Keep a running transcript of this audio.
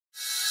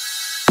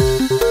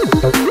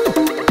Hello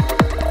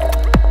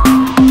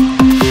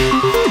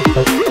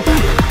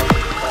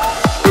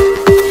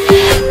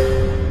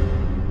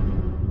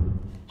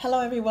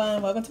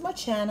everyone, welcome to my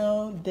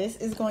channel. This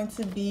is going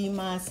to be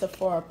my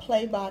Sephora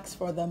play box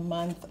for the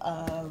month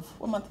of,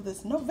 what month is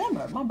this?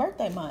 November, my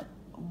birthday month.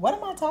 What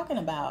am I talking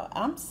about?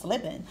 I'm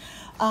slipping.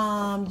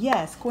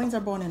 Yes, queens are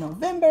born in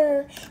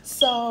November.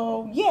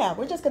 So yeah,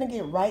 we're just gonna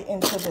get right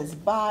into this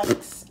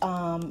box.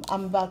 I'm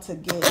about to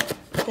get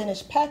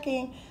finished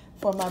packing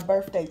for my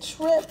birthday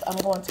trip. I'm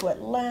going to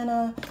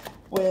Atlanta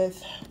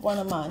with one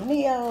of my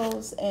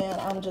Neos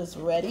and I'm just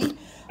ready.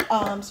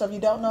 So if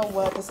you don't know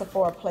what the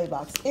Sephora Play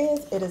Box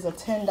is, it is a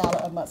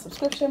 $10 a month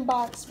subscription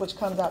box, which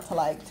comes out to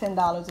like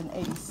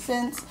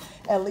 $10.80,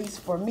 at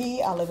least for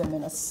me. I live in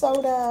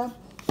Minnesota,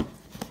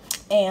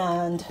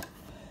 and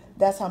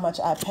that's how much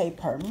I pay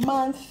per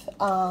month.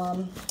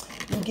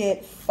 You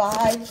get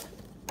 5,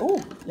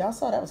 ooh, y'all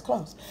saw that was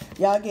close.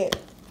 Y'all get,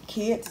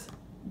 kids,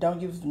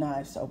 don't use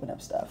knives to open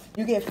up stuff.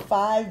 You get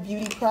 5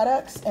 beauty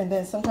products, and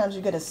then sometimes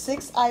you get a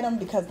 6th item,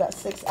 because that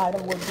 6th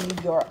item would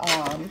be your,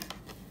 what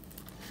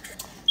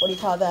do you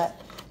call that?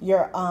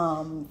 Your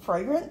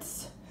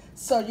fragrance.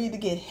 So you either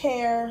get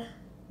hair,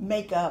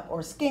 makeup, or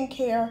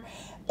skincare,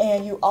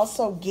 and you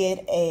also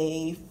get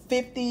a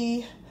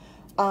 50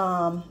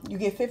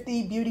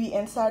 beauty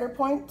insider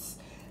points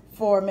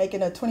for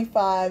making a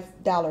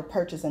 $25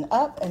 purchase and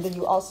up, and then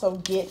you also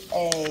get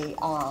a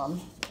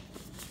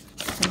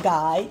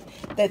guide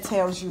that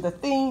tells you the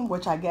theme,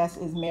 which I guess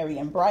is merry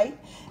and bright.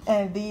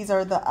 And these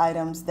are the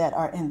items that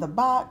are in the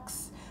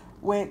box,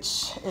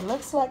 which it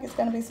looks like it's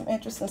going to be some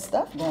interesting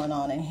stuff going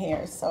on in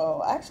here.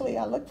 So actually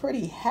I look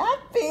pretty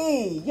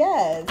happy.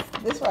 Yes,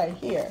 this right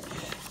here.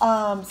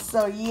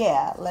 So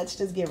yeah, let's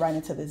just get right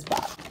into this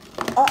box.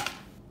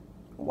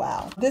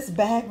 Wow, this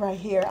bag right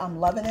here, I'm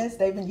loving this.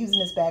 They've been using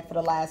this bag for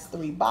the last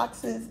 3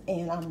 boxes,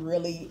 and I'm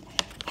really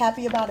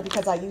happy about it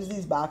because I use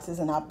these boxes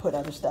and I put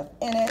other stuff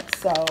in it,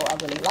 so I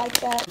really like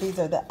that. These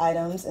are the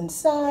items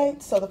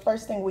inside. So the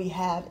first thing we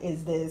have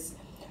is this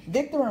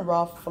Victor &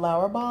 Rolf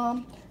Flower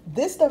Bomb.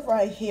 This stuff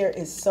right here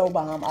is so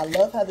bomb. I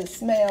love how this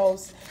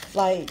smells.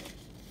 Like,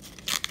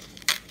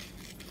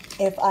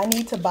 if I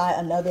need to buy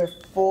another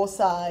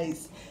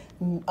full-size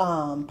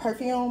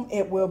perfume,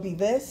 it will be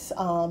this.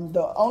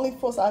 The only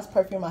full-size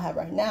perfume I have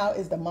right now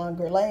is the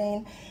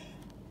Monguerlain,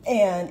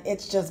 and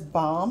it's just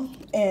bomb.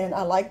 And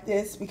I like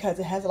this because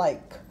it has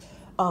like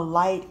a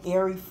light,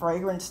 airy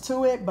fragrance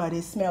to it, but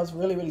it smells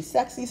really, really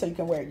sexy, so you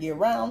can wear it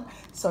year-round.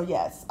 So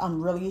yes, I'm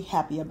really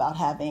happy about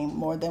having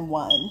more than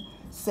one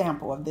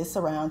sample of this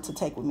around to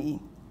take with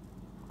me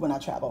when I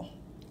travel,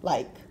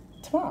 like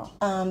tomorrow.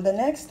 The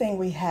next thing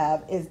we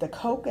have is the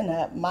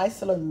Coconut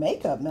Micellar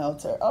Makeup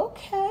Melter.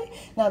 Okay,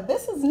 now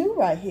this is new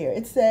right here.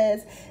 It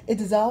says it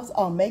dissolves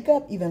all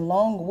makeup, even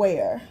long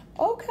wear.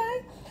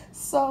 Okay,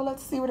 so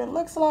let's see what it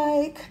looks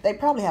like. They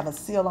probably have a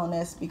seal on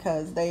this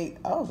because they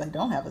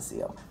don't have a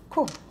seal.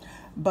 Cool.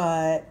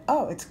 But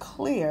oh, it's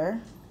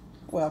clear.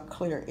 Well,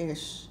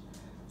 clear-ish.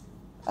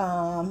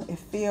 It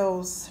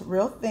feels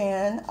real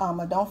thin.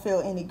 I don't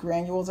feel any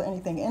granules or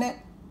anything in it.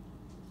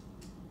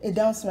 It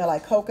don't smell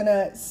like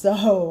coconut,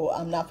 so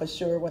I'm not for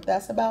sure what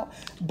that's about,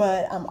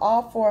 but I'm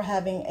all for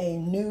having a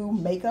new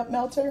makeup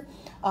melter.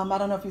 I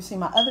don't know if you've seen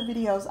my other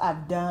videos.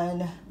 I've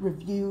done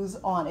reviews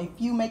on a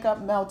few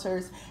makeup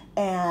melters,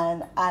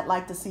 and I'd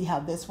like to see how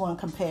this one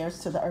compares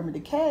to the Urban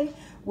Decay,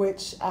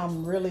 which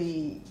I'm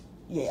really,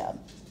 yeah,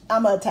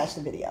 I'm gonna attach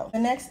the video. The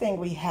next thing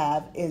we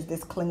have is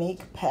this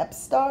Clinique Pep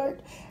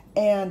Start.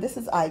 And this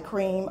is eye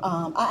cream.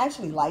 I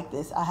actually like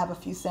this. I have a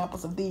few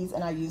samples of these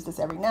and I use this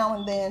every now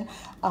and then.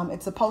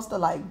 It's supposed to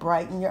like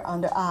brighten your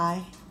under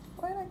eye.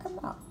 Where did that come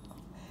out?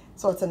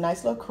 So it's a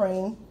nice little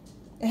cream.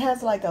 It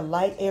has like a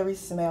light, airy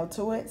smell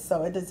to it,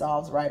 so it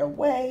dissolves right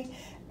away.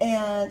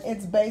 And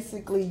it's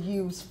basically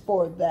used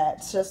for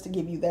that, just to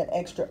give you that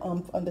extra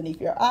oomph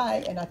underneath your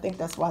eye. And I think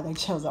that's why they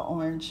chose an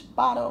orange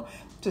bottle,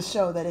 to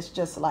show that it's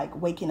just like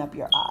waking up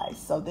your eyes.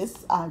 So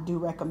this, I do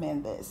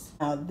recommend this.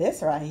 Now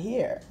this right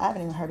here, I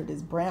haven't even heard of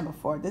this brand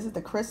before. This is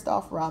the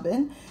Christophe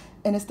Robin,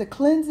 and it's the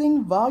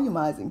Cleansing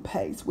Volumizing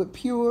Paste with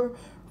pure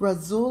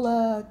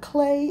Razula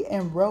clay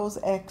and rose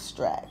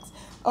extracts.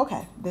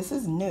 Okay, this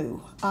is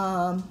new.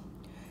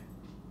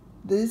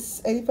 This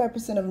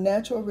 85% of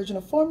natural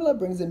original formula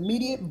brings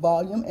immediate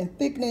volume and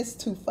thickness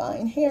to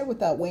fine hair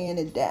without weighing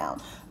it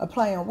down.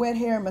 Apply on wet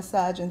hair,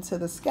 massage into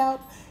the scalp,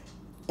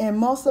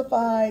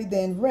 emulsify,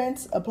 then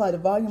rinse. Apply the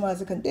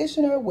volumizer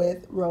conditioner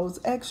with rose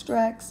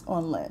extracts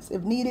on lengths.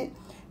 If needed,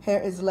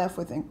 hair is left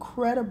with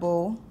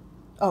incredible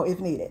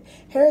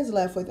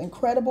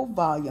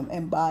volume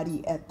and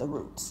body at the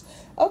roots.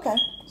 Okay,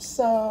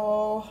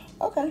 so,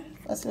 okay,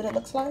 let's see what it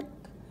looks like.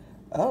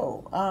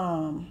 Oh,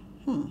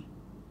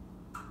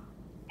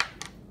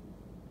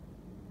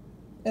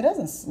 it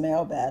doesn't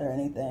smell bad or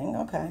anything.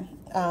 Okay.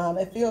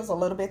 It feels a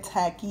little bit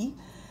tacky,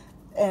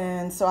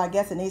 and so I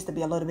guess it needs to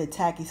be a little bit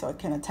tacky so it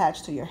can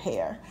attach to your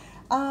hair.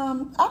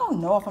 I don't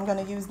know if I'm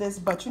going to use this,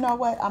 but you know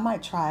what? I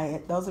might try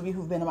it. Those of you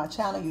who've been on my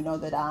channel, you know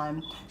that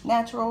I'm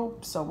natural,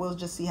 so we'll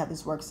just see how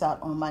this works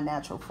out on my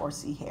natural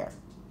 4C hair.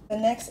 The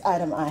next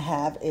item I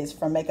have is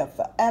from Makeup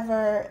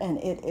Forever, and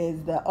it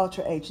is the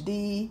Ultra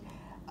HD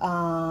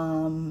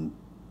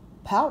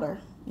powder.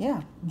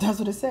 Yeah, that's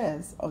what it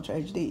says, Ultra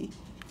HD.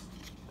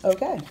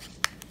 Okay.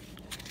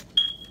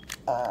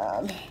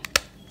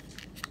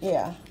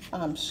 Yeah,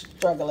 I'm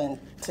struggling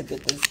to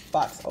get this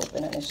box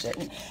open, and it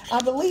shouldn't. I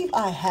believe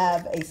I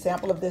have a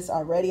sample of this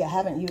already. I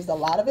haven't used a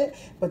lot of it,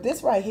 but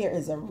this right here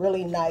is a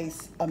really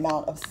nice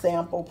amount of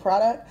sample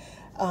product.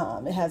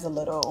 It has a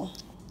little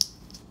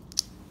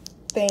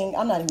thing.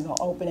 I'm not even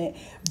gonna open it,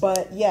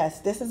 but yes,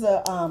 this is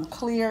a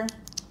clear,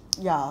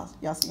 y'all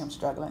see I'm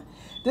struggling.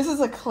 This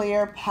is a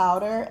clear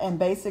powder, and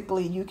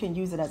basically you can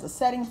use it as a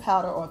setting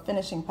powder or a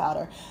finishing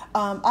powder.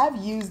 I've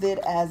used it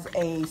as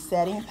a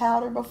setting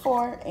powder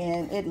before,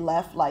 and it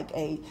left like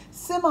a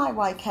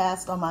semi-white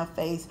cast on my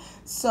face,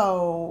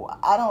 so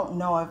I don't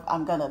know if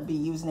I'm gonna be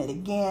using it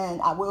again.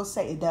 I will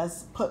say it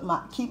does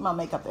keep my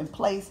makeup in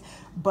place,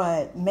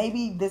 but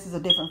maybe this is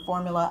a different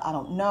formula. I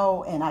don't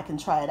know, and I can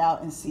try it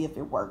out and see if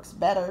it works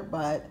better.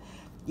 But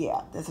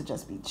yeah, this will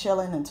just be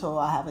chilling until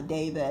I have a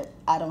day that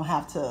I don't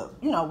have to,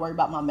 you know, worry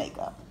about my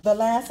makeup. The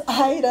last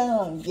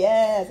item,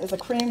 yes, it's a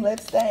cream lip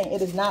stain.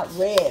 It is not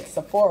red.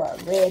 Sephora,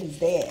 red is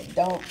dead.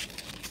 Don't,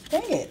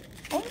 dang it.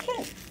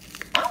 Okay,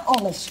 I'm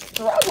on a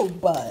struggle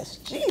bus.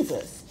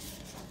 Jesus.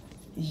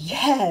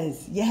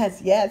 Yes,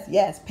 yes, yes,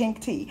 yes,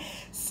 pink tea.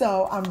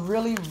 So I'm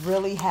really,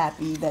 really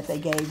happy that they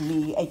gave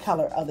me a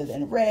color other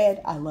than red.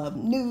 I love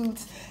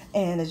nudes.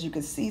 And as you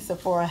can see,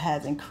 Sephora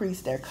has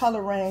increased their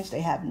color range.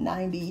 They have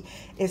 90.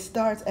 It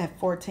starts at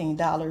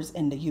 $14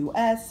 in the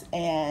US,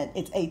 and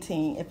it's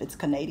 18 if it's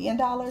Canadian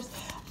dollars.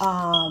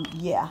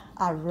 Yeah,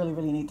 I really,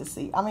 really need to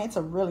see. I mean, it's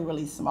a really,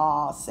 really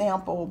small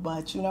sample,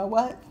 but you know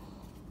what?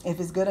 If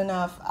it's good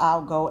enough,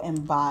 I'll go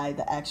and buy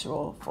the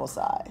actual full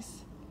size.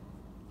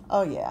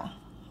 Oh yeah.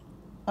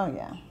 Oh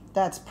yeah,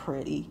 that's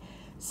pretty.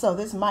 So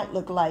this might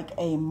look like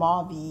a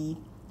mauve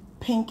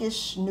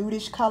pinkish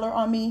nudish color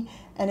on me,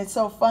 and it's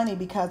so funny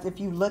because if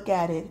you look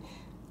at it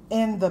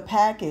in the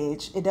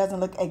package, it doesn't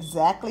look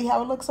exactly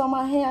how it looks on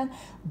my hand,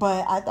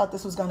 but I thought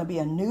this was going to be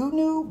a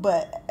nude,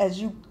 but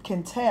as you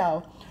can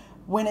tell,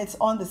 when it's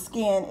on the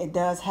skin, it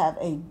does have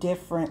a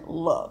different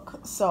look.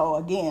 So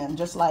again,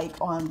 just like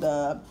on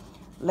the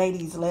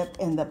lady's lip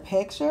in the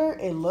picture,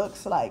 it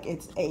looks like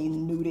it's a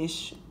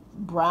nudish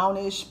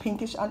brownish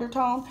pinkish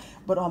undertone,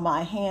 but on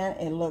my hand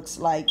it looks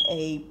like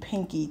a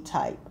pinky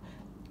type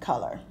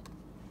color.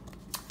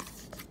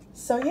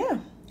 So yeah,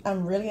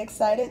 I'm really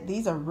excited.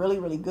 These are really,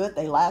 really good.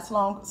 They last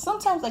long.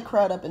 Sometimes they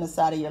crud up in the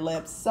side of your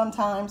lips.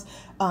 Sometimes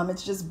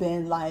it's just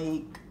been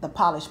like the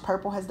polished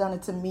purple has done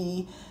it to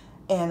me,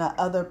 and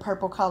other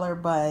purple color,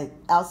 but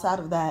outside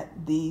of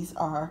that, these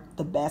are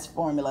the best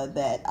formula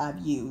that I've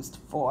used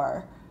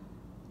for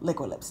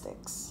liquid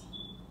lipsticks.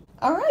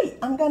 All right,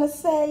 I'm gonna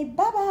say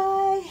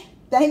bye-bye.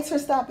 Thanks for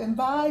stopping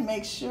by.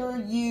 Make sure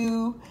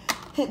you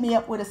hit me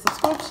up with a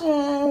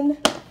subscription.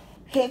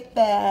 Hit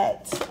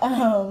that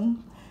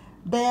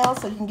bell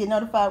so you can get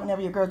notified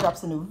whenever your girl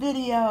drops a new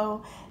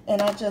video.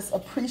 And I just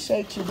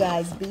appreciate you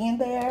guys being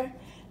there.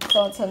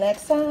 So until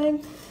next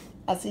time,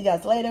 I'll see you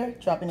guys later.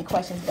 Drop any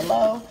questions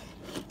below,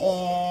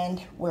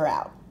 and we're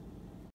out.